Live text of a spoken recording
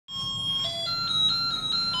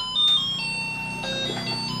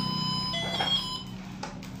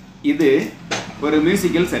இது ஒரு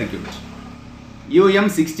musical circuit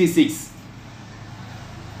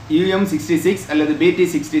UM66 அல்லது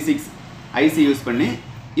BT66 IC யூஸ் பண்ணி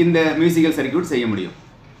இந்த மியூசிக்கல் சர்க்யூட் செய்ய முடியும்.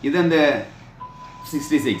 இது அந்த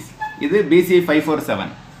 66, இது BC547.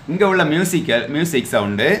 இங்கே உள்ள மியூசிக்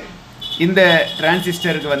சவுண்டு இந்த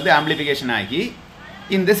டிரான்சிஸ்டருக்கு வந்து ஆம்பிளிஃபிகேஷன் ஆகி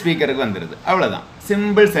இந்த ஸ்பீக்கருக்கு வந்துடுது. அவ்வளோதான்,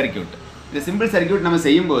 சிம்பிள் சர்க்யூட். இந்த சிம்பிள் சர்க்யூட் நம்ம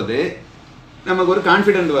செய்யும்போது நமக்கு ஒரு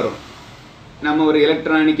கான்ஃபிடென்ட் வரும், நம்ம ஒரு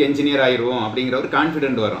எலக்ட்ரானிக் என்ஜினியர் ஆயிடுவோம் அப்படிங்கிற ஒரு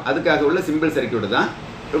கான்ஃபிடென்ட் வரும். அதுக்காக உள்ள சிம்பிள் சர்க்யூட் தான்,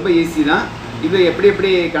 ரொம்ப ஈஸி தான். இது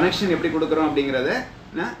எப்படி கனெக்ஷன் எப்படி கொடுக்குறோம் அப்படிங்கிறத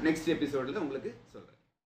நான் நெக்ஸ்ட் எபிசோடில் உங்களுக்கு சொல்கிறேன்.